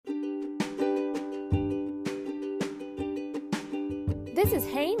This is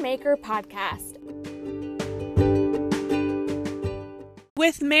Haymaker Podcast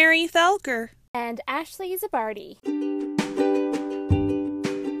with Mary Thelker and Ashley Zabardi.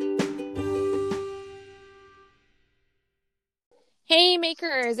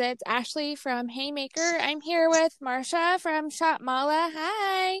 Haymakers, it's Ashley from Haymaker. I'm here with Marsha from Shop Mala.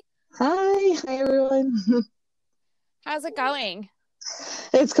 Hi. Hi everyone. How's it going?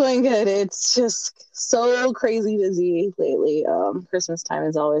 It's going good. It's just so crazy busy lately. Christmas time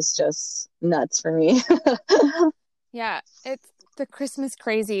is always just nuts for me. Yeah, it's the Christmas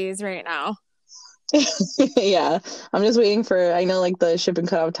crazies right now. Yeah, I'm just waiting for, I know like the ship and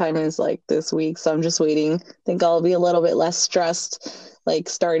cutoff time is like this week, so I'm just waiting. I think I'll be a little bit less stressed like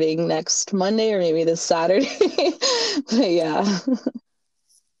starting next Monday or maybe this Saturday. But yeah.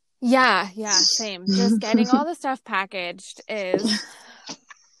 Yeah, same. Just getting all the stuff packaged is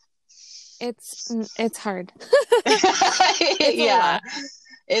it's hard. It's yeah.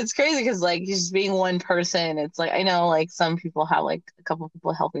 It's crazy because like just being one person, it's like I know like some people have like a couple of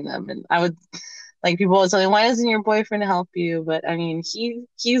people helping them, and I would like people would say, why doesn't your boyfriend help you? But I mean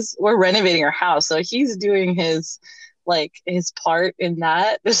we're renovating our house, so he's doing his part in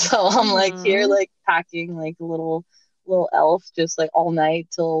that. So I'm like here like packing like a little elf just like all night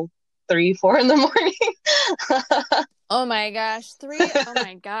till 3-4 in the morning. Oh my gosh, 3. Oh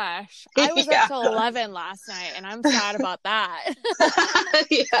my gosh. I was up till 11 last night and I'm sad about that.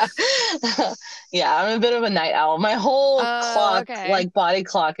 Yeah, I'm a bit of a night owl. My whole clock, like body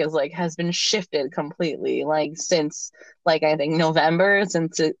clock is like has been shifted completely like since like I think November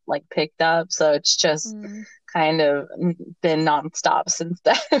since it like picked up. So it's just kind of been nonstop since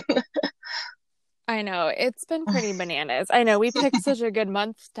then. I know. It's been pretty bananas. I know. We picked such a good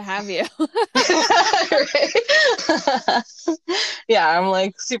month to have you. Yeah, I'm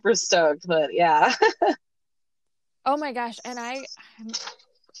like super stoked, but yeah. Oh my gosh. And I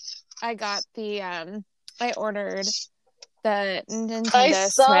got the I ordered the Nintendo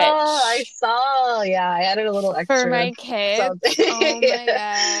Switch. I saw. Yeah, I added a little extra for my kids. Oh my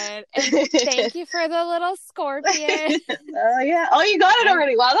god. And thank you for the little scorpion. Oh yeah. Oh, you got it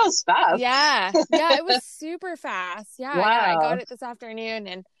already. Wow, that was fast. Yeah, it was super fast. Yeah, wow. Yeah, I got it this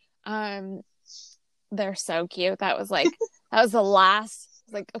afternoon and they're so cute. That was the last.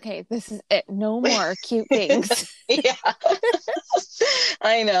 Like, okay, this is it. No more cute things. Yeah.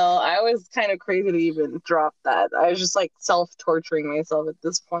 I know. I was kind of crazy to even drop that. I was just like self-torturing myself at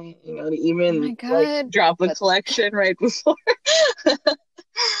this point, to even like drop a collection right before.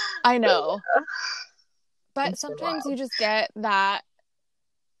 I know. But sometimes you just get that,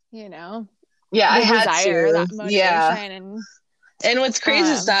 Yeah, I had desire, to. that motivation. And what's crazy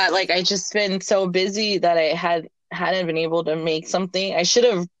is that like I just been so busy that I hadn't been able to make something. I should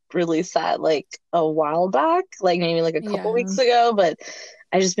have released that like a while back, like maybe like a couple weeks ago, but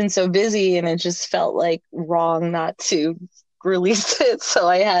I just been so busy and it just felt like wrong not to release it, so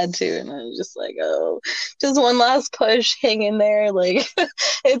I had to, and I was just like, just one last push, hang in there, like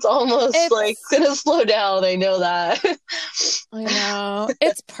it's like gonna slow down, I know that. I know.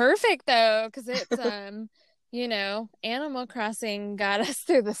 It's perfect though, because it's Animal Crossing got us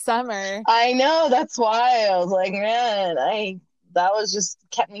through the summer. I know, that's why I was like, man, that was just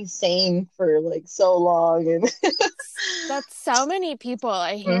kept me sane for like so long, and that's so many people.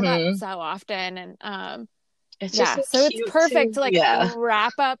 I hear that so often, and it's just so it's perfect to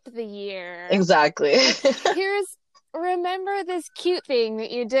wrap up the year. Exactly. Remember this cute thing that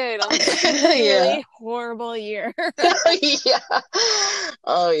you did on this really horrible year. Yeah.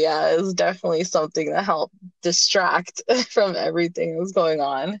 Oh yeah, it was definitely something that helped distract from everything that was going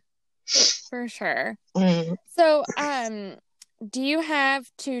on. For sure. So, do you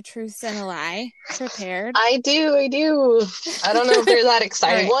have 2 truths and a lie prepared? I do. I don't know if they're that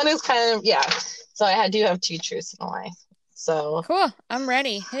exciting. Right. One is kind of, so I do have 2 truths and a lie. So cool. I'm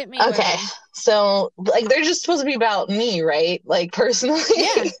ready. Hit me. Okay. So like they're just supposed to be about me, right? Like personally.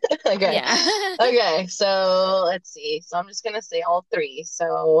 Yeah. Okay. Yeah. Okay. So let's see. So I'm just gonna say all 3.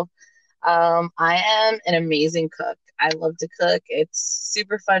 So I am an amazing cook. I love to cook. It's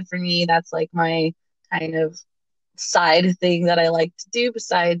super fun for me. That's like my kind of side thing that I like to do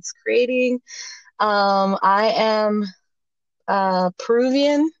besides creating. I am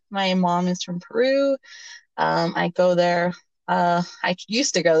Peruvian. My mom is from Peru. I go there. I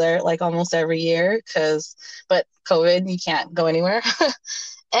used to go there like almost every year but COVID, you can't go anywhere.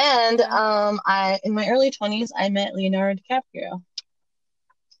 And in my early 20s, I met Leonardo DiCaprio.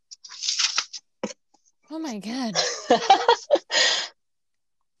 Oh my God.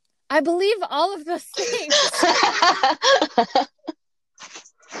 I believe all of those things.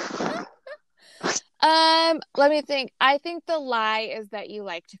 Let me think. I think the lie is that you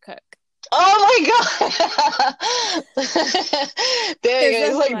like to cook. Oh my God. Dang, Is it's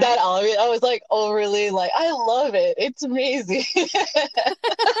that like lie? that obvious. I was like overly like, I love it. It's amazing.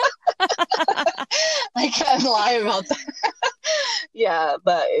 I can't lie about that. Yeah,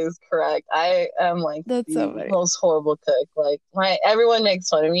 that is correct. I am like That's so the funny. most horrible cook. Like my everyone makes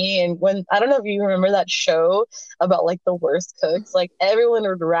fun of me, and when I don't know if you remember that show about like the worst cooks, like everyone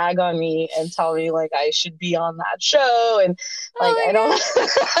would rag on me and tell me like I should be on that show, and like I don't.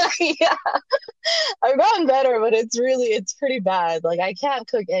 Oh Yeah, I've gotten better, but it's pretty bad. Like I can't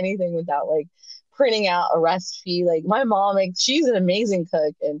cook anything without like printing out a recipe. Like my mom makes, she's an amazing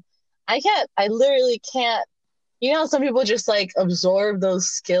cook, and I literally can't. You know, some people just like absorb those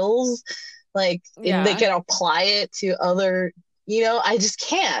skills, like my God. and they Yeah. can apply it to other, I just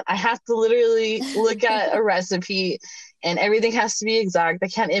can't. I have to literally look at a recipe and everything has to be exact. I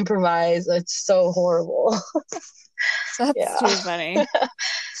can't improvise. It's so horrible. That's Yeah. too funny.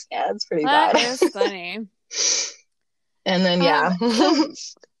 Yeah, it's pretty That bad. is funny. And then, yeah. So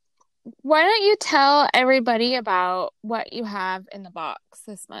why don't you tell everybody about what you have in the box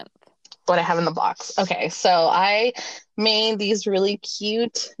this month? What I have in the box. Okay, so I made these really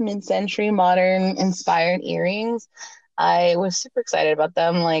cute mid-century modern inspired earrings. I was super excited about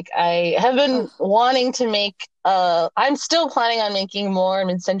them. Like I have been Oh, wanting to make I'm still planning on making more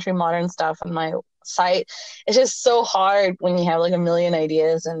mid-century modern stuff on my site. It's just so hard when you have like a million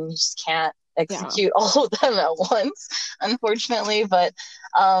ideas and you just can't yeah. execute all of them at once, unfortunately. But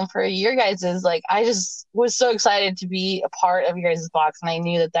for your guys's, like I just was so excited to be a part of your guys' box, and I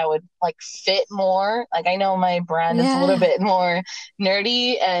knew that that would like fit more. Like I know my brand is a little Yeah. bit more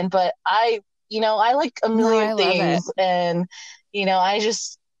nerdy, but I like a No, million I love it. things, and I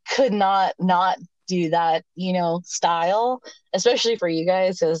just could not do that, style, especially for you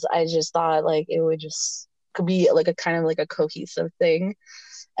guys, because I just thought like it would just could be like a kind of like a cohesive thing.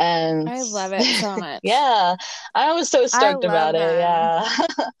 And I love it so much. yeah, I was so I stoked about love it. them. Yeah.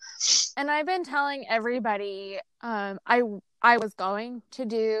 And I've been telling everybody, I was going to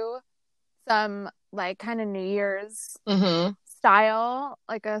do some like kind of New Year's Hmm. style,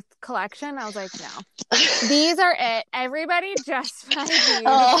 like a collection. I was like, no, these are it. Everybody just buy these.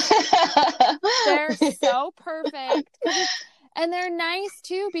 Oh. They're so perfect. And they're nice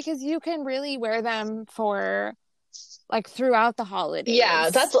too because you can really wear them for like throughout the Yeah,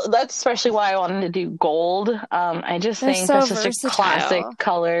 holidays. that's especially why I wanted to do gold. I just They're think so that's such a classic versatile.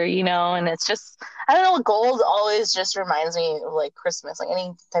 color, and it's just I don't know, gold always just reminds me of like Christmas, like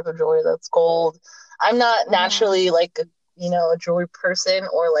any type of jewelry that's gold. I'm not Yeah. naturally like a jewelry person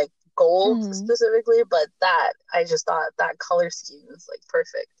or like gold Hmm. specifically, but that I just thought that color scheme is like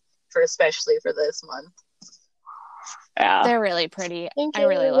perfect for especially for this month. Yeah. They're really pretty. Thank I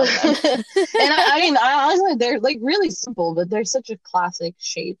really you. love them. And I mean, I honestly, they're like really simple, but they're such a classic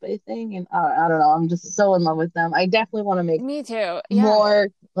shape, I think. And I don't know, I'm just so in love with them. I definitely want to make Me too. Yeah. more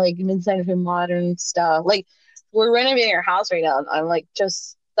like mid-century modern stuff. Like we're renovating our house right now, and I'm like,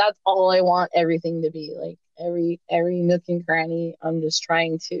 just that's all I want everything to be. Like every nook and cranny, I'm just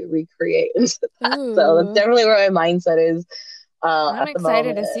trying to recreate into that. So that's Ooh. definitely where my mindset is I'm at the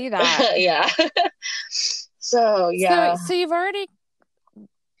excited moment. to see that. Yeah. So So yeah. so you've already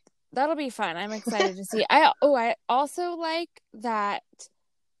that'll be fun. I'm excited to see. I also like that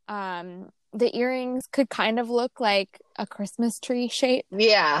the earrings could kind of look like a Christmas tree shape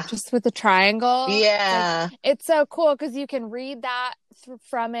Yeah. just with the triangle. Yeah. It's so cool because you can read that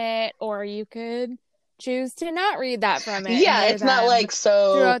from it, or you could choose to not read that from it and Yeah, wear it's not them like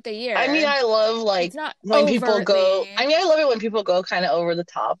so. throughout the I mean, year. I love It's like not when people go. overtly. I mean, I love it when people go kind of over the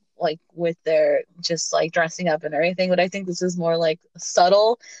top, like with their just like dressing up and everything. But I think this is more like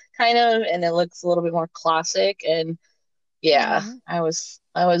subtle, kind of, and it looks a little bit more classic. And yeah, Mm-hmm. I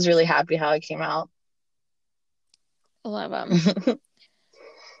was really happy how it came out. I love them.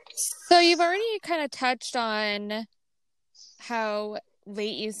 So you've already kind of touched on how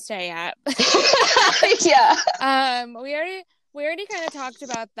late you stay up. Yeah. We already kind of talked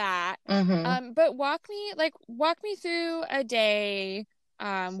about that. Hmm. But walk me through a day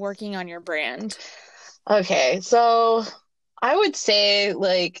working on your brand. Okay, so I would say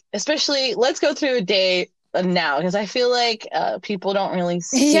like especially let's go through a day now because I feel like people don't really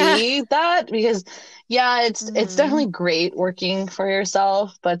Yeah. see that because yeah, it's Mm-hmm. definitely great working for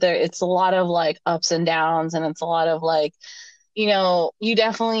yourself, but it's a lot of like ups and downs, and it's a lot of like you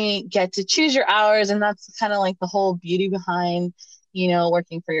definitely get to choose your hours, and that's kind of like the whole beauty behind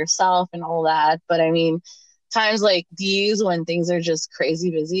working for yourself and all that. But I mean, times like these when things are just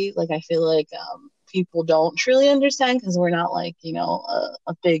crazy busy, like I feel like people don't truly understand because we're not like, you know,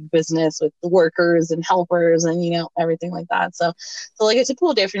 a big business with the workers and helpers and, you know, everything like that. So like a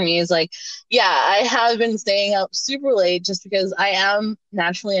typical day for me is like, yeah, I have been staying up super late just because I am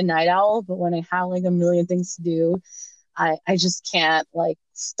naturally a night owl, but when I have like a million things to do, I just can't like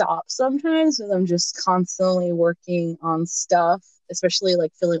stop sometimes because I'm just constantly working on stuff, especially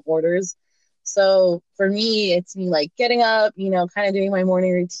like filling orders. So for me, it's me like getting up, you know, kind of doing my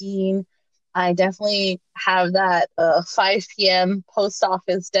morning routine. I definitely have that 5 p.m. post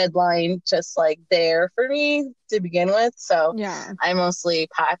office deadline just like there for me to begin with. So Yeah. I mostly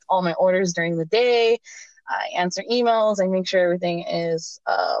pack all my orders during the day. I answer emails. I make sure everything is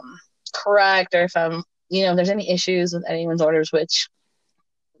correct, or if I'm, you know, if there's any issues with anyone's orders, which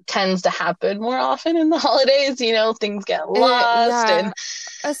tends to happen more often in the holidays, you know, things get lost and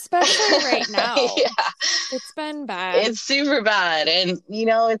especially right now. Yeah, it's been bad. It's super bad, and you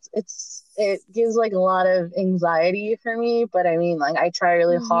know, it gives like a lot of anxiety for me, but I mean, like I try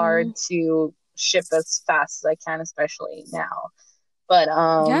really hard to ship as fast as I can, especially now. But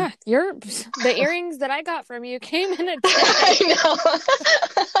yeah, the earrings that I got from you came in a day. I know.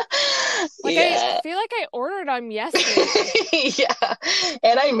 Like I feel like I ordered them yesterday. Yeah,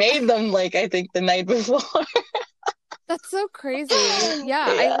 and I made them like I think the night before. That's so crazy. Yeah,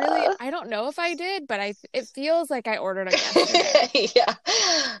 I don't know if I did, but it feels like I ordered them yesterday.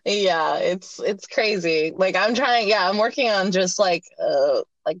 Yeah, it's crazy. Like I'm working on just like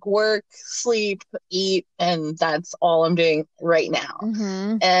work, sleep, eat, and that's all I'm doing right now.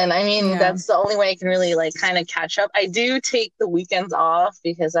 And I mean, that's the only way I can really like kind of catch up. I do take the weekends off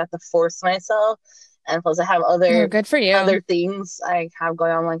because I have to force myself. And plus I have good for you. other things I have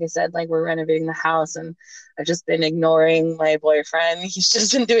going on. Like I said, like we're renovating the house and I've just been ignoring my boyfriend. He's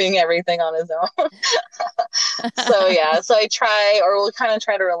just been doing everything on his own. So yeah, so we'll kind of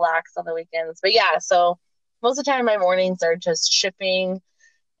try to relax on the weekends. But yeah, so most of the time my mornings are just shipping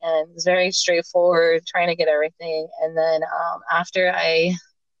and it's very straightforward, trying to get everything. And then after I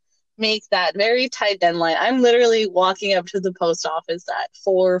make that very tight deadline, I'm literally walking up to the post office at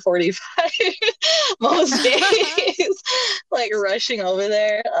 4:45 most days, like rushing over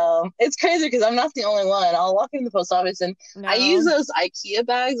there. It's crazy because I'm not the only one. I'll walk into the post office and I use those IKEA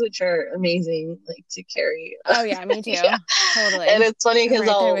bags, which are amazing, like to carry. Oh yeah, me too. Yeah. Totally. And it's funny because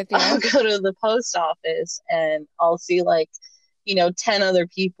I'll go to the post office and I'll see like, you know, 10 other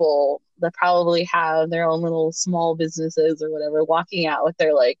people that probably have their own little small businesses or whatever walking out with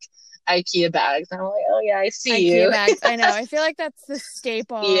their like IKEA bags. And I'm like, oh yeah, I see IKEA you. bags. I know. I feel like that's the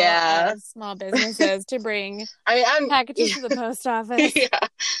staple of small businesses to bring packages to the post office. Yeah.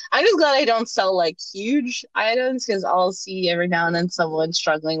 I'm just glad I don't sell like huge items because I'll see every now and then someone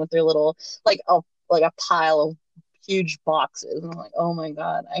struggling with their little like a pile of huge boxes. And I'm like, oh my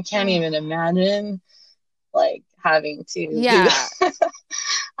God, I can't even imagine like having to do that.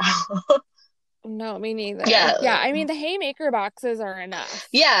 No, me neither. Yeah. I mean, the Haymaker boxes are enough.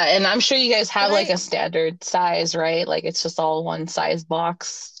 Yeah, and I'm sure you guys have like a standard size, right? Like it's just all one size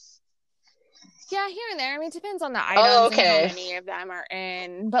box. Yeah, here and there. I mean, it depends on the items and how many of them are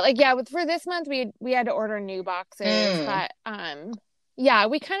in. But like, yeah, for this month we had to order new boxes. But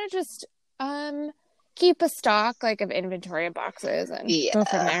we kind of just keep a stock like of inventory of boxes and go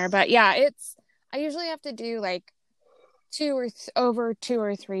from there. But yeah, I usually have to do like 2 or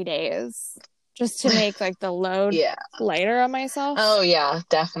 3 days just to make like the load lighter on myself. Oh yeah,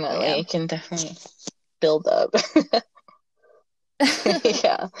 definitely. It can definitely build up.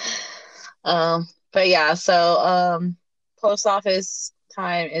 Yeah. But yeah, so post office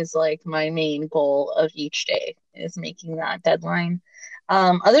time is like my main goal of each day is making that deadline.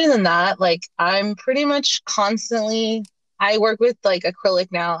 Other than that, like I'm pretty much constantly I work with like acrylic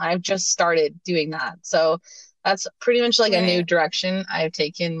now. I've just started doing that. So that's pretty much like a new direction I've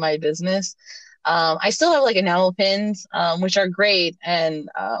taken my business. I still have like enamel pins, which are great, and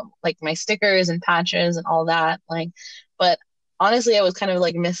like my stickers and patches and all that. But honestly, I was kind of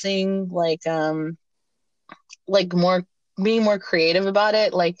like missing like more being more creative about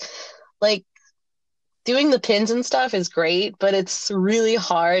it. Like doing the pins and stuff is great, but it's really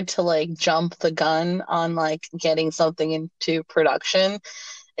hard to like jump the gun on like getting something into production.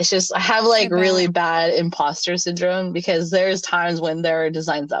 It's just I have like really bad imposter syndrome because there's times when there are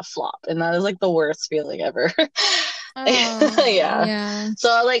designs that flop, and that is like the worst feeling ever. Yeah.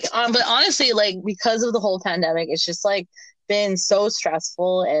 So like, but honestly, like because of the whole pandemic, it's just like been so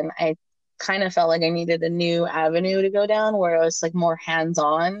stressful, and I kind of felt like I needed a new avenue to go down where I was like more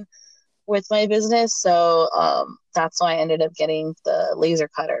hands-on with my business. So that's why I ended up getting the laser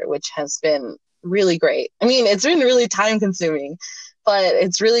cutter, which has been really great. I mean, it's been really time consuming but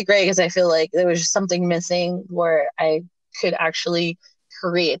it's really great because I feel like there was just something missing where I could actually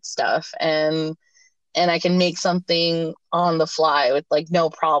create stuff and I can make something on the fly with like no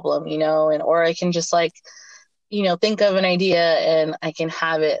problem, you know, and or I can just like, you know, think of an idea and I can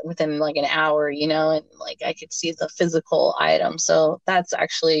have it within like an hour, you know, and like I could see the physical item. So that's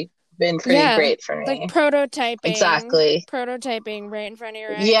actually been pretty great for like me. prototyping. Exactly. Prototyping right in front of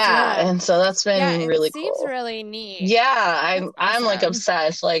your eyes. Yeah, and so that's been really cool. It seems really neat. Yeah, I'm like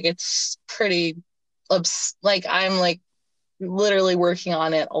obsessed. Like it's pretty like I'm like literally working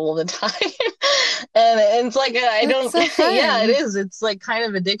on it all the time. And it's like I don't so fun. Yeah, it is. It's like kind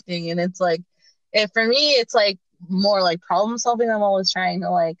of addicting and it's like for me it's like more like problem solving. I'm always trying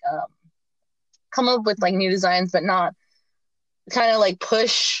to like come up with like new designs but not kind of like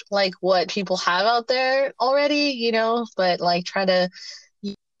push like what people have out there already, you know, but like try to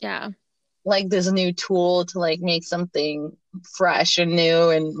like this new tool to like make something fresh and new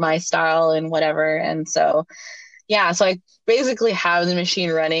and my style and whatever. And so yeah, so I basically have the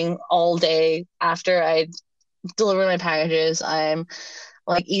machine running all day after I deliver my packages. I'm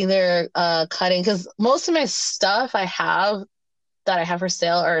like either cutting, because most of my stuff I have that I have for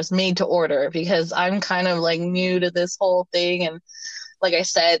sale are made to order because I'm kind of like new to this whole thing. And like I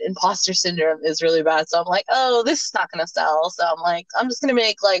said, imposter syndrome is really bad. So I'm like, oh, this is not going to sell. So I'm like, I'm just going to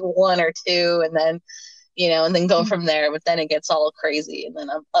make like one or two and then, you know, and then go from there. But then it gets all crazy and then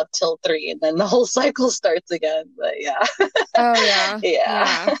I'm up till 3 and then the whole cycle starts again. But yeah. Oh, yeah.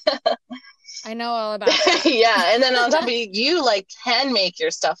 Yeah. I know all about that. Yeah. And then on top of you like can make your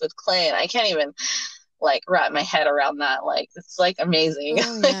stuff with clay and I can't even like wrap my head around that. Like it's like amazing.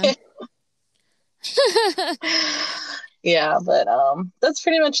 Oh, yeah. Yeah, but that's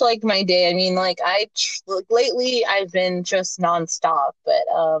pretty much like my day. I mean, like lately I've been just nonstop, but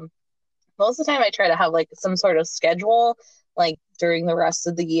most of the time I try to have like some sort of schedule like during the rest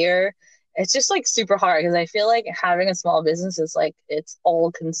of the year. It's just like super hard because I feel like having a small business is like it's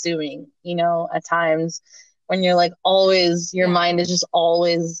all consuming, you know, at times when you're like always your mind is just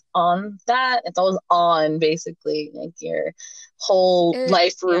always on that. It's always on basically. Like your whole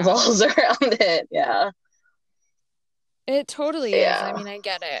life revolves around it. Yeah. It totally is. I mean, I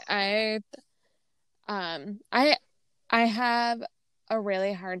get it. I have a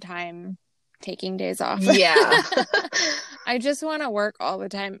really hard time taking days off. Yeah. I just want to work all the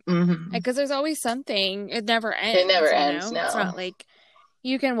time because there's always something. It never ends. It never ends. No. It's not like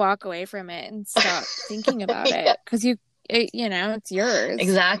you can walk away from it and stop thinking about it because you know, it's yours.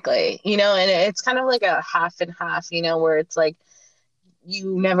 Exactly. You know, and it's kind of like a half and half, you know, where it's like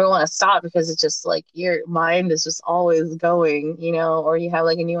you never want to stop because it's just like your mind is just always going, you know, or you have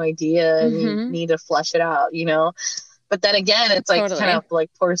like a new idea and you need to flesh it out, you know. But then again, it's like kind of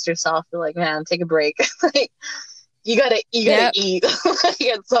like force yourself to like, man, take a break. Like you gotta eat like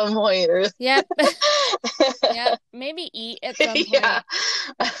at some point. Or... Yep. Maybe eat at some point.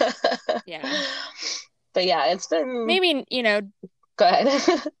 Yeah. But yeah, it's been maybe, you know. Go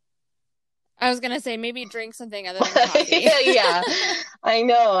ahead. I was gonna say maybe drink something other than coffee. Yeah, I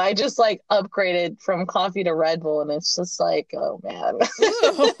know. I just like upgraded from coffee to Red Bull, and it's just like, oh man.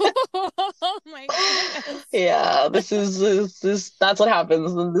 Oh my goodness. Yeah, this is that's what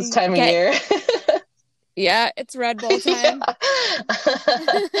happens this time of year. Yeah, it's Red Bull time.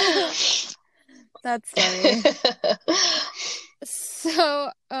 That's funny. So,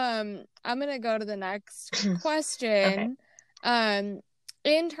 I'm gonna go to the next question. Okay.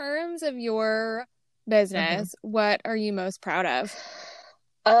 In terms of your business, what are you most proud of?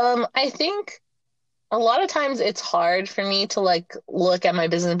 I think a lot of times it's hard for me to like look at my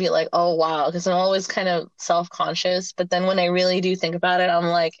business and be like, oh wow, because I'm always kind of self-conscious. But then when I really do think about it, I'm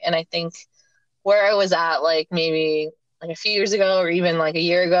like, and I think where I was at like maybe like a few years ago or even like a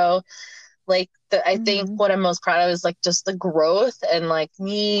year ago, like I think what I'm most proud of is like just the growth and like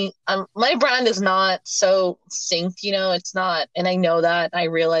me, my brand is not so synced, you know, it's not, and I know that, I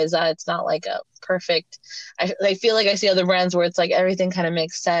realize that it's not like a perfect, I feel like I see other brands where it's like everything kind of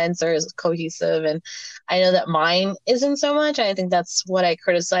makes sense or is cohesive, and I know that mine isn't so much, and I think that's what I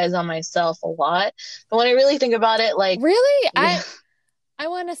criticize on myself a lot. But when I really think about it, like really, I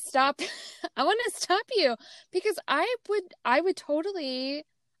want to stop you because I would totally.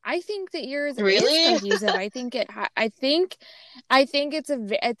 I think that yours is cohesive. I think it's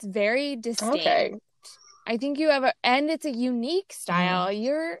very distinct. Okay. I think you have and it's a unique style.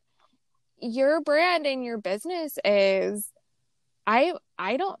 Your brand and your business is, I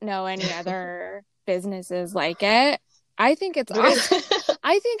don't know any other businesses like it. I think it's awesome.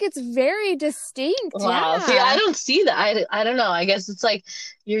 I think it's very distinct. Wow. Yeah. See, I don't see that. I don't know. I guess it's like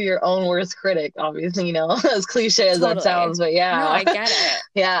you're your own worst critic, obviously, you know, as cliche as that sounds, but yeah. No, I get it.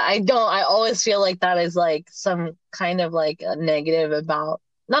 Yeah, I always feel like that is like some kind of like a negative about,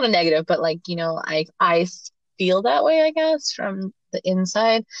 not a negative, but like, you know, I feel that way, I guess, from the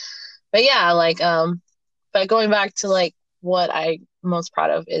inside. But yeah, like, but going back to like what I'm most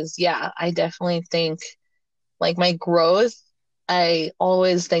proud of is, yeah, I definitely think like my growth, I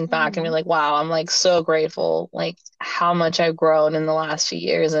always think back and be like, wow, I'm like so grateful, like how much I've grown in the last few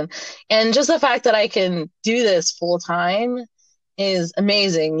years. And just the fact that I can do this full time is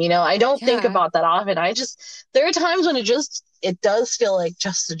amazing. You know, I don't think about that often. There are times when it does feel like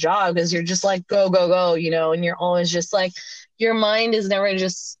just a job because you're just like, go, go, go, you know, and you're always just like, your mind is never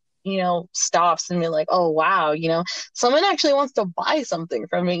just, you know, stops and you're like, oh, wow, you know, someone actually wants to buy something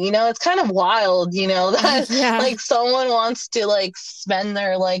from me. You know, it's kind of wild, you know, that like someone wants to like spend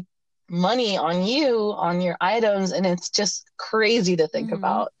their like money on you, on your items. And it's just crazy to think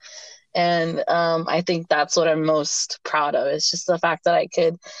about. And I think that's what I'm most proud of. It's just the fact that I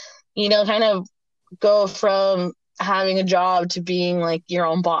could, you know, kind of go from having a job to being like your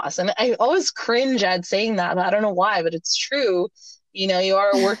own boss. And I always cringe at saying that, but I don't know why, but it's true. You know, you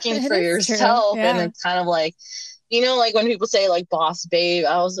are working for yourself, and it's kind of like, you know, like when people say like boss babe,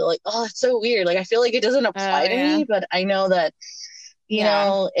 I was like, oh, it's so weird. Like, I feel like it doesn't apply to me, but I know that, you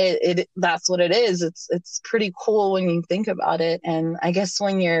know, it that's what it is. It's pretty cool when you think about it. And I guess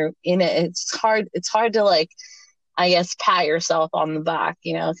when you're in it, it's hard to like, I guess, pat yourself on the back,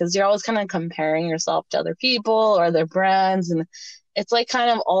 you know, because you're always kind of comparing yourself to other people or their brands. And it's like kind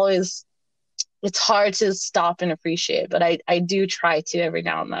of always, it's hard to stop and appreciate, but I do try to every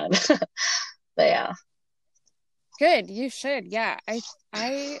now and then. But yeah. Good. You should. Yeah.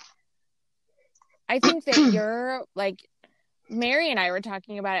 I think that you're like, Mary and I were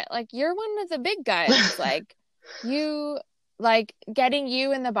talking about it. Like, you're one of the big guys. Like, you, like, getting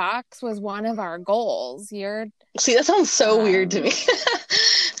you in the box was one of our goals. See, that sounds so weird to me.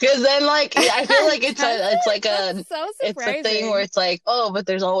 Because then, like, I feel like it's a thing where it's like, oh, but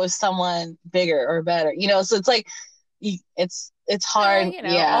there's always someone bigger or better, you know. So it's like, it's hard. You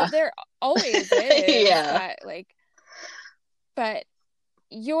know, there always is. Yeah. But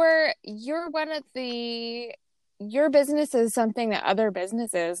you're one of the. Your business is something that other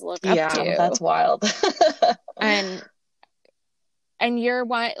businesses look up to. Yeah, that's wild. and you're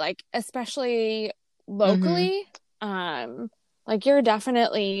one, like, especially locally, like, you're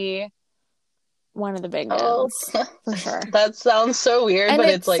definitely one of the big ones, for sure. That sounds so weird, but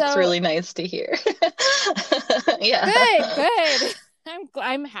it's like, it's really nice to hear. Yeah. Good.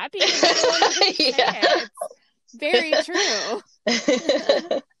 I'm happy to be the one to say it. It's very true.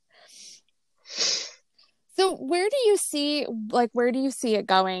 So where do you see it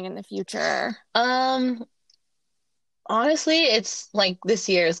going in the future? Honestly, it's like this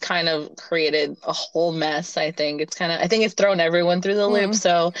year has kind of created a whole mess. I think it's thrown everyone through the loop.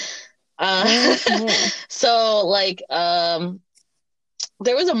 So, so like,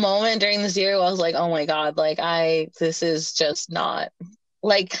 there was a moment during this year where I was like, oh my God, like this is just not,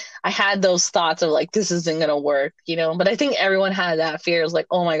 like, I had those thoughts of like, this isn't going to work, you know, but I think everyone had that fear. It was like,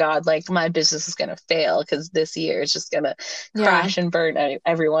 oh my God, like my business is going to fail because this year is just going to crash and burn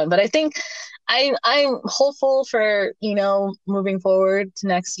everyone. But I think I'm hopeful for, you know, moving forward to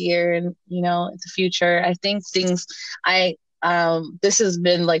next year and, you know, the future. I think this has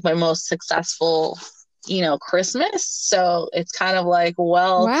been like my most successful, you know, Christmas. So it's kind of like,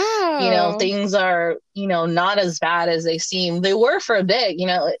 well, you know, things are, you know, not as bad as they seem. They were for a bit, you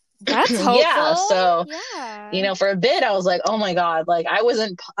know. That's hopeful. Yeah. So, you know, for a bit, I was like, oh my God, like I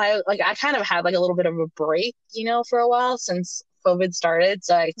kind of had like a little bit of a break, you know, for a while since COVID started.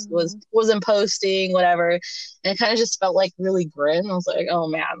 So I wasn't posting, whatever. And it kind of just felt like really grim. I was like, oh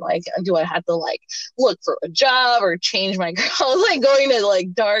man, like, do I have to like look for a job or change my I was like going to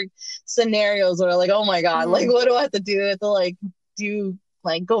like dark scenarios where like, oh my God, like what do I have to do? I have to like do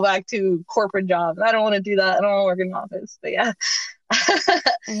like go back to corporate jobs. I don't want to do that. I don't want to work in an office. But yeah.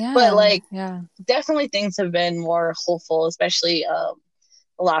 But like definitely things have been more hopeful, especially the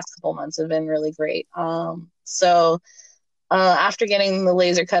last couple months have been really great. So after getting the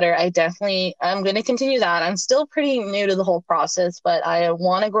laser cutter, I'm going to continue that. I'm still pretty new to the whole process, but I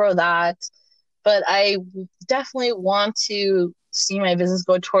want to grow that. But I definitely want to see my business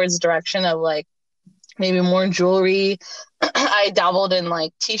go towards the direction of like maybe more jewelry. I dabbled in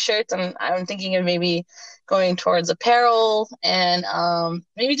like t-shirts, and I'm thinking of maybe going towards apparel and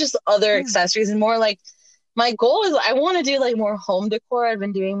maybe just other accessories, and more like my goal is I want to do like more home decor. I've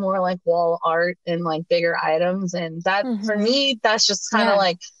been doing more like wall art and like bigger items, and that for me, that's just kind of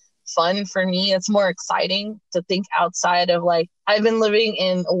like fun for me. It's more exciting to think outside of like, I've been living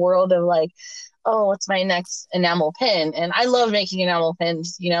in a world of like, oh, what's my next enamel pin? And I love making enamel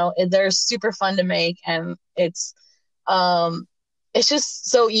pins, you know, they're super fun to make. And it's just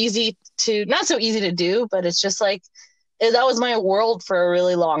so easy to, not so easy to do, but it's just like, that was my world for a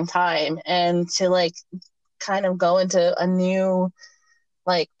really long time. And to like kind of go into a new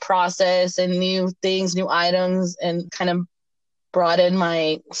like process and new things, new items, and kind of broaden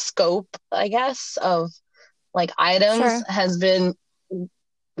my scope, I guess, of like items has been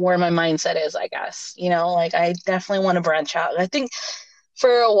where my mindset is, I guess. You know, like I definitely want to branch out. I think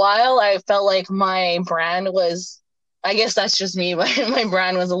for a while I felt like my brand was, I guess that's just me, but my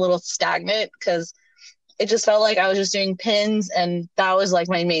brand was a little stagnant because it just felt like I was just doing pins and that was like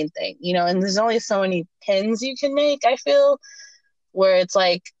my main thing, you know, and there's only so many pins you can make, I feel, where it's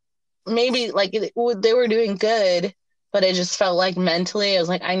like maybe like they were doing good, but it just felt like mentally I was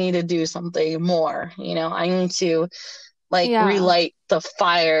like, I need to do something more, you know, I need to like relight the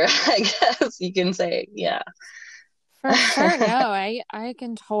fire, I guess you can say. Yeah. For sure. No, I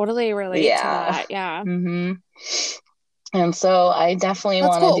can totally relate to that. Yeah. Mm-hmm. And so I definitely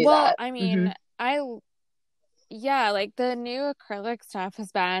want to do that. I mean, like the new acrylic stuff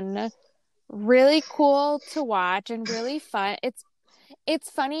has been really cool to watch and really fun. It's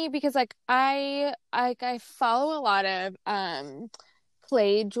funny because like I follow a lot of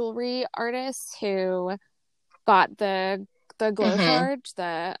clay jewelry artists who got the Glowforge,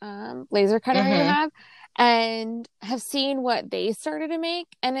 the laser cutter I have, and have seen what they started to make,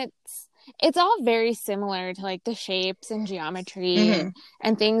 and it's all very similar to like the shapes and geometry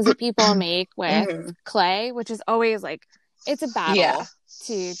and things that people make with clay, which is always like, it's a battle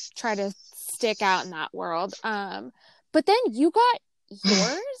to try to stick out in that world. But then you got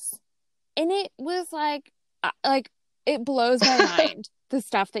yours and it was like it blows my mind, the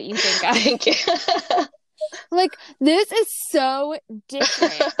stuff that you think of. Thank you. Like, this is so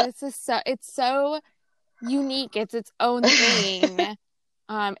different. It's so unique. It's its own thing.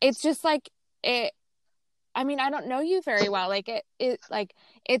 It's just like it. I mean, I don't know you very well. Like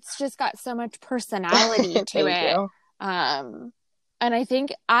it's just got so much personality to it. You. And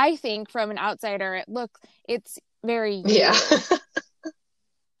I think from an outsider, it's very you.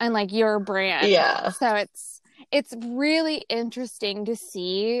 And like your brand. Yeah. So it's really interesting to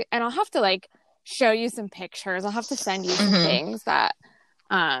see, and I'll have to like show you some pictures. I'll have to send you some things that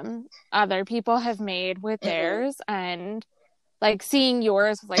other people have made with theirs, and like seeing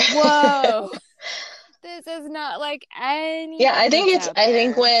yours was like, whoa. This is not like any. Yeah, I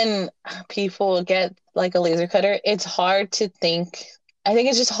think when people get like a laser cutter, it's hard to think. I think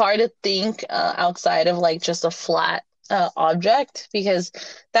it's just hard to think outside of like just a flat object, because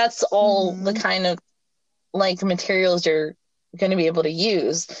that's all the kind of like materials you're going to be able to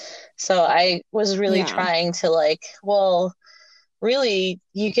use. So I was really trying to like, well, really,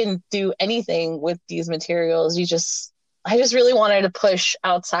 you can do anything with these materials. I just really wanted to push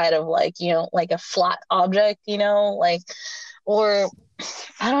outside of like, you know, like a flat object, you know, like, or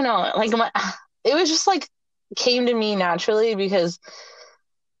I don't know, like it was just like came to me naturally, because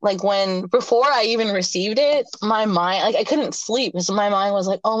like before I even received it, my mind, like I couldn't sleep because my mind was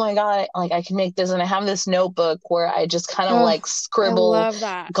like, oh my God, like I can make this. And I have this notebook where I just kind of like scribble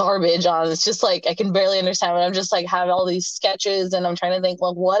garbage on. It's just like, I can barely understand, but I'm just like have all these sketches and I'm trying to think,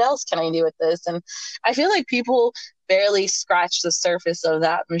 well, what else can I do with this? And I feel like people barely scratch the surface of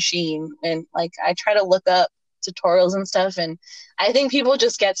that machine. And like, I try to look up tutorials and stuff. And I think people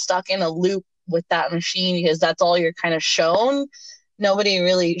just get stuck in a loop with that machine because that's all you're kind of shown. Nobody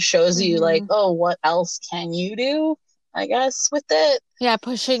really shows you like, oh, what else can you do, I guess, with it. Yeah,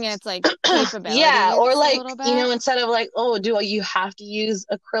 pushing its like capabilities. Yeah, or like, you know, instead of like, oh, do you have to use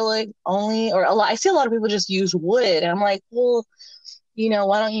acrylic only? Or I see a lot of people just use wood. And I'm like, well, you know,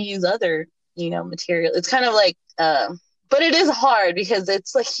 why don't you use other, you know, material? It's kind of like, but it is hard because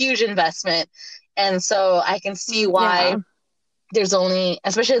it's a huge investment. And so I can see why there's only,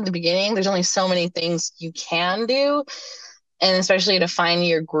 especially at the beginning, there's only so many things you can do. And especially to find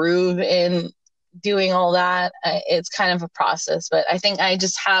your groove in doing all that, it's kind of a process. But I think I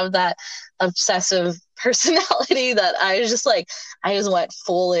just have that obsessive personality that I was just like, I just went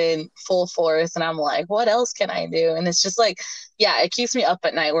full force. And I'm like, what else can I do? And it's just like, yeah, it keeps me up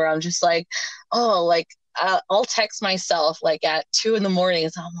at night where I'm just like, oh, like I'll text myself like at 2 a.m.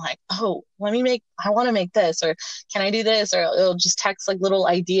 and I'm like, oh, I want to make this, or can I do this? Or it'll just text like little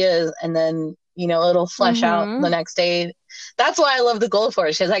ideas, and then, you know, it'll flesh out the next day. that's why I love the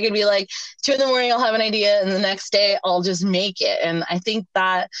Goldforge, because I could be like 2 in the morning, I'll have an idea, and the next day I'll just make it. And I think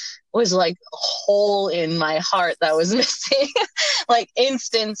that was like a hole in my heart that was missing, like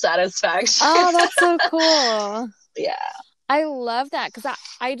instant satisfaction. Oh, that's so cool. Yeah. I love that, because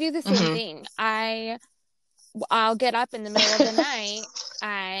I do the same thing. I'll get up in the middle of the night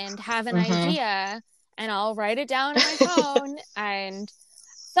and have an idea, and I'll write it down on my phone, and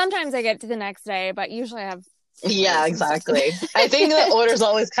sometimes I get to the next day, but usually I have yeah, exactly. I think the order's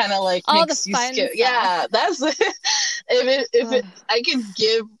always kind of like all makes the you fun skip. stuff. Yeah, that's I could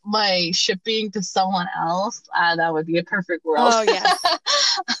give my shipping to someone else, that would be a perfect world. Oh yeah.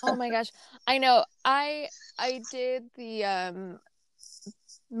 Oh my gosh. I know. I did the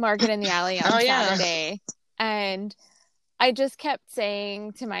Market in the Alley on Saturday, and I just kept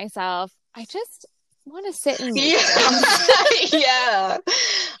saying to myself, I just want to sit and make things. Yeah.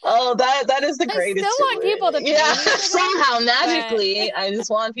 Oh, that is the greatest. I still want people to pay me for somehow magically. I just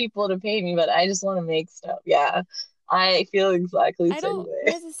want people to pay me, but I just want to make stuff. Yeah, I feel exactly the I same don't way.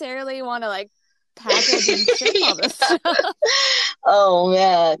 necessarily want to like package and ship all this stuff. Oh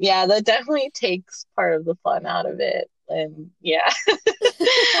man, yeah, that definitely takes part of the fun out of it, and yeah.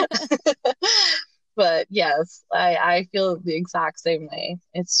 But yes, I feel the exact same way.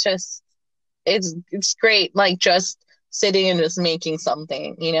 It's just it's great, like just sitting and just making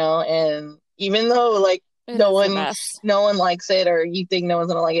something, and even though like no one likes it, or you think no one's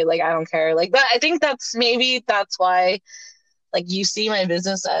gonna like it, like I don't care. Like that, I think that's why like you see my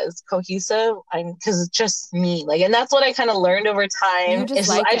business as cohesive, because it's just me, like, and that's what I kind of learned over time, is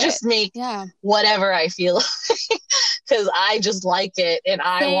I just make whatever I feel because I just like it and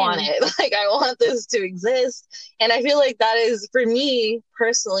I want it. Like I want this to exist, and I feel like that is, for me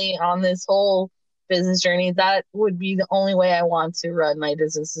personally, on this whole business journey, that would be the only way I want to run my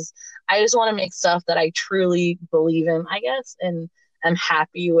businesses. I just want to make stuff that I truly believe in, I guess, and I'm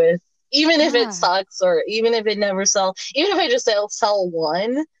happy with. Even if it sucks, or even if it never sells, even if I just sell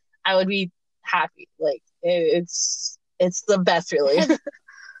one, I would be happy. Like it's the best, really.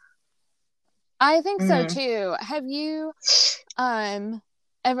 I think so too. Have you have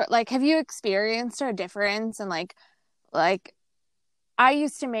you experienced a difference in like I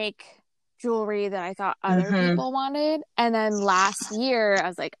used to make jewelry that I thought other people wanted, and then last year I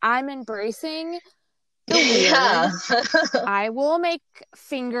was like, I'm embracing the weird. I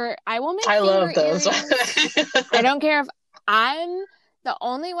love those. I don't care if I'm the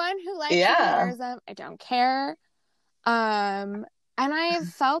only one who likes and wears them. I don't care. And I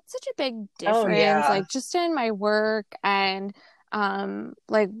felt such a big difference, like just in my work, and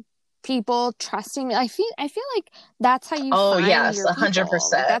like people trusting me. I feel like that's how you find your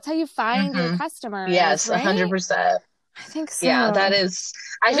 100%. Like, that's how you find your customers. Yes, right? 100%. I think so. Yeah, that is.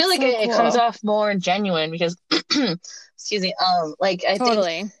 I feel like it comes off more genuine because, excuse me. Like I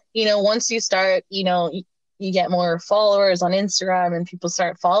think once you start, you get more followers on Instagram and people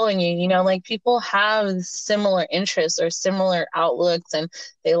start following you. Like people have similar interests or similar outlooks, and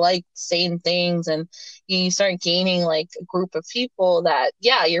they like the same things, and you start gaining like a group of people that,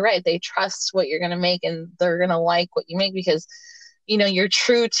 yeah, you're right, they trust what you're gonna make, and they're gonna like what you make because you're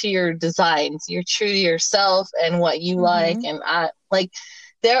true to your designs, you're true to yourself and what you like. And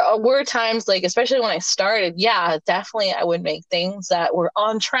there were times, like, especially when I started, definitely I would make things that were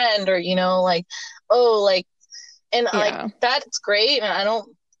on trend, or, like, like, that's great. And I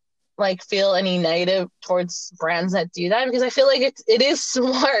don't like feel any negative towards brands that do that, because I feel like it is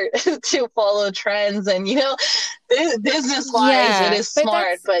smart to follow trends, and business wise it is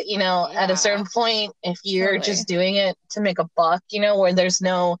smart, but at a certain point, if you're just doing it to make a buck, where there's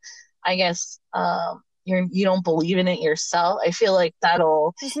no, I guess, you don't believe in it yourself, I feel like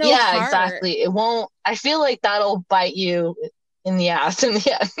that'll heart. Exactly, it won't. I feel like that'll bite you in the ass in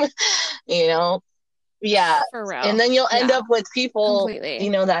the end. For real. And then you'll end up with people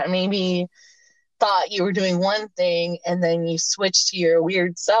that maybe thought you were doing one thing, and then you switch to your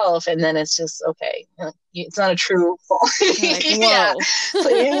weird self, and then it's just okay, it's not a true like, whoa. So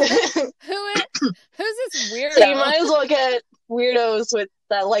who's this weirdo? So you might as well get weirdos with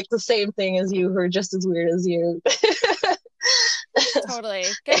that like the same thing as you, who are just as weird as you. Totally.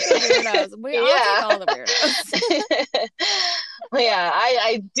 Get the weirdos. I'll take all the weirdos.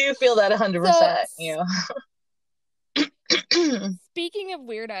 I do feel that 100%. Speaking of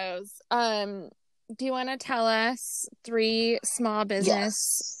weirdos, do you want to tell us 3 small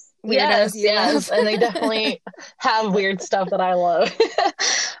business weirdos you love? And they definitely have weird stuff that I love.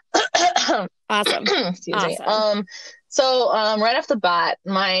 Awesome. Excuse me. So right off the bat,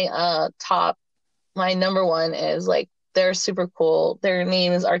 my number one is like, they're super cool. Their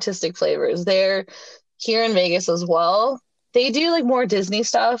name is Artistic Flavors. They're here in Vegas as well. They do like more Disney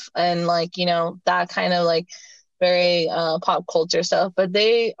stuff and like, you know, that kind of like very pop culture stuff, but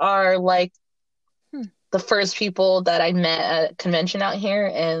they are like the first people that I met at a convention out here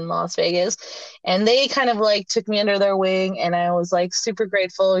in Las Vegas. And they kind of like took me under their wing, and I was like super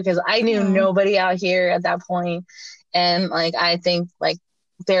grateful because I knew nobody out here at that point. And like I think like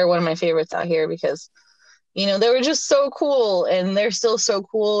they're one of my favorites out here because you know, they were just so cool, and they're still so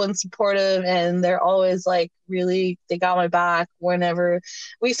cool and supportive, and they're always like really, they got my back whenever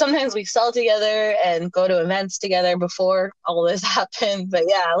sometimes we sell together and go to events together before all this happened. But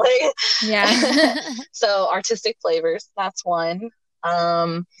yeah, like, Yeah. So Artistic Flavors, that's one.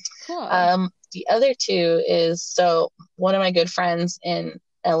 Cool. The other two is, so one of my good friends in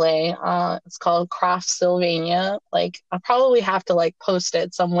LA, it's called Craft Sylvania. Like, I'll probably have to like post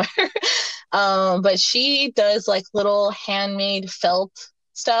it somewhere. But she does like little handmade felt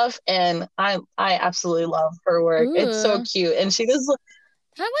stuff, and I absolutely love her work. Ooh. It's so cute, and she does.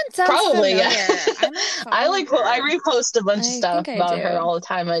 That one sounds Probably, familiar. yeah. I like her. I repost a bunch of stuff about her all the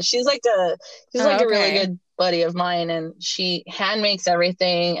time. She's like a really good buddy of mine, and she hand makes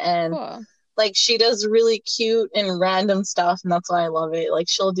everything, and cool. like she does really cute and random stuff, and that's why I love it. Like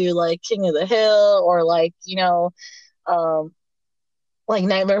she'll do like King of the Hill, or like, you know, like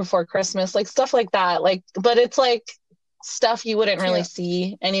Nightmare Before Christmas, like stuff like that. Like, but it's like stuff you wouldn't really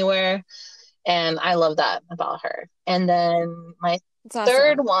see anywhere, and I love that about her. And then my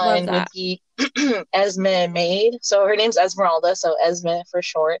third one would be Esme Made. So her name's Esmeralda, so Esme for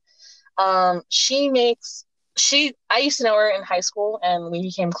short. I used to know her in high school, and we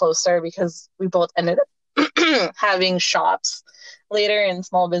became closer because we both ended up having shops later in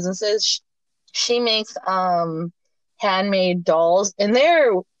small businesses. She makes handmade dolls, and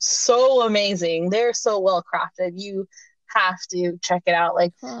they're so amazing. They're so well crafted. You have to check it out.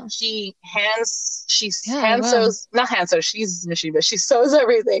 Like she hand sews, not hand sews, she's machine, but she sews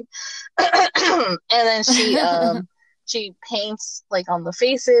everything. And then she paints like on the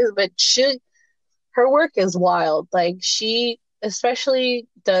faces, but her work is wild. Like she especially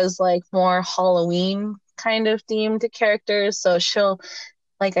does like more Halloween kind of themed characters. So she'll,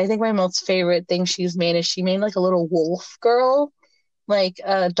 like, I think my most favorite thing she's made is she made like a little wolf girl, like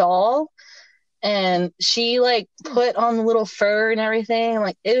a doll, and she like put on the little fur and everything.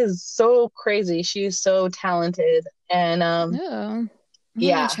 Like, it is so crazy. She's so talented, and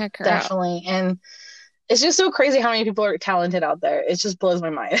yeah, check her definitely. Out. And it's just so crazy how many people are talented out there. It just blows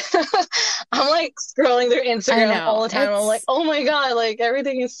my mind. I'm like scrolling their Instagram all the time. I'm like, oh my God, like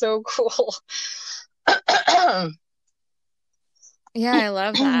everything is so cool. Yeah, I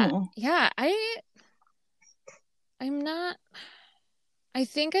love that. Yeah, I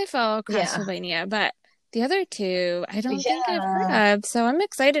think I follow Castlevania, but the other two I don't think I've heard of. So I'm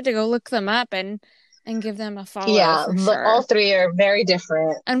excited to go look them up and give them a follow. Yeah, for sure. All three are very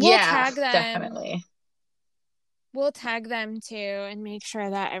different. And we'll tag them. Definitely. We'll tag them too and make sure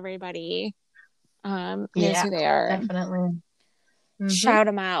that everybody knows who they are. Definitely. Mm-hmm. Shout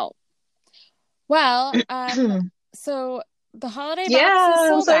them out. Well, so the holiday box is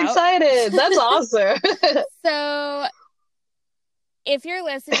sold I'm so excited. That's awesome. So if you're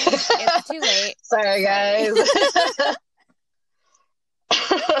listening, it's too late. Sorry, guys.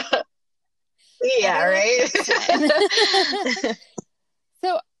 Yeah, right.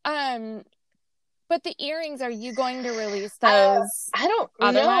 So, but the earrings, are you going to release those? I don't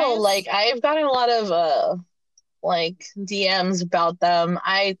know. Like, I've gotten a lot of like DMs about them.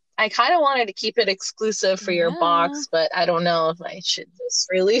 I kind of wanted to keep it exclusive for your box, but I don't know if I should just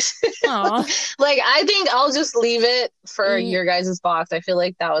release it. Like, I think I'll just leave it for your guys' box. I feel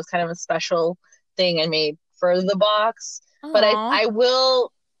like that was kind of a special thing I made for the box. But I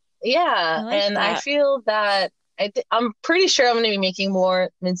will, I feel that I'm pretty sure I'm going to be making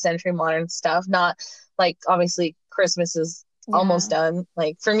more mid-century modern stuff. Not like, obviously Christmas is almost done.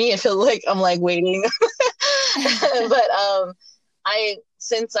 Like, for me, it feels like I'm like waiting. But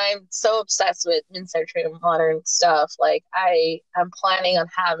since I'm so obsessed with mid-century modern stuff, like I'm planning on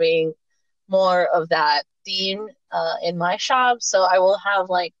having more of that theme in my shop. So I will have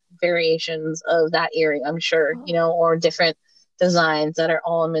like variations of that earring, I'm sure, you know, or different designs that are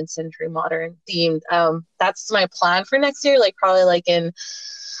all mid-century modern themed. That's my plan for next year, like probably like in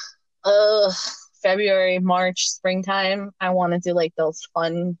February, March, springtime. I want to do like those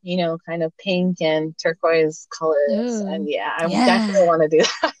fun, you know, kind of pink and turquoise colors. And I definitely want to do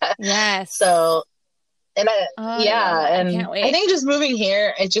that. Yes. So, and I think just moving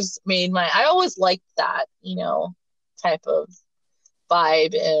here, it just made I always liked that, you know, type of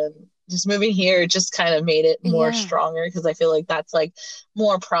vibe and just moving here just kind of made it more Yeah. stronger because I feel like that's like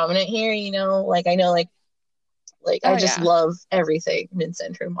more prominent here, you know? Like I know like I Oh just yeah. love everything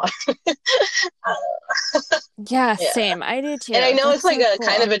mid-century modern. Yeah, Yeah. same. I do too. And I know That's it's like so a cool.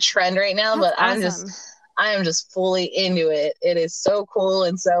 kind of a trend right now, That's but awesome. I am just fully into it. It is so cool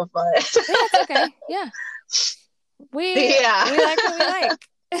and so fun. Yeah, it's okay. Yeah. We Yeah. like what we like.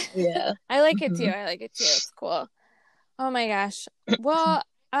 Yeah. I like it too. Mhm. I like it too. It's cool. Oh my gosh. Well,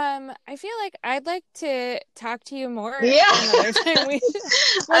 I feel like I'd like to talk to you more Yeah. another time. When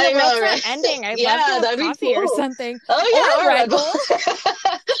I the know, world's right? not ending, I'd love to Yeah, have that'd be coffee or cool. something. Oh yeah, Or or Red Red Bull. Bull.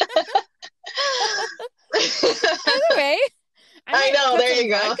 Either way. I I might know, put there some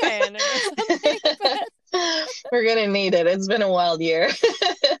you go. vodka in it or something. But We're gonna need it. It's been a wild year.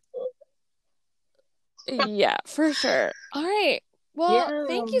 yeah, for sure. All right. Well, Yeah.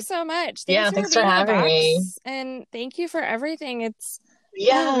 thank you so much. Yeah, Thanks for thanks for being in the having me. box, and thank you for everything. It's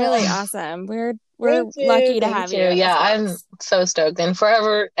Yeah. really awesome. We're Thank you. lucky to Thank have you. you in Yeah, this I'm box. so stoked. And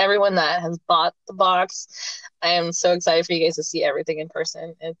for everyone that has bought the box, I am so excited for you guys to see everything in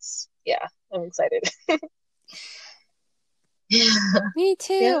person. Yeah, I'm excited. Yeah. Me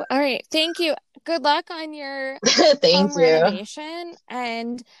too. Yeah. All right. Thank you. Good luck on your Thank home you. renovation,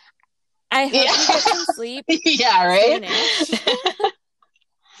 and I hope Yeah. you get some sleep Yeah, right? soonish.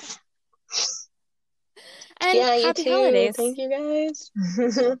 And Yeah, you happy too. holidays. Thank you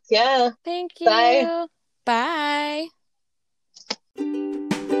guys. Yeah. Thank Bye. you.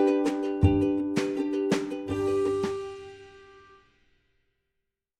 Bye.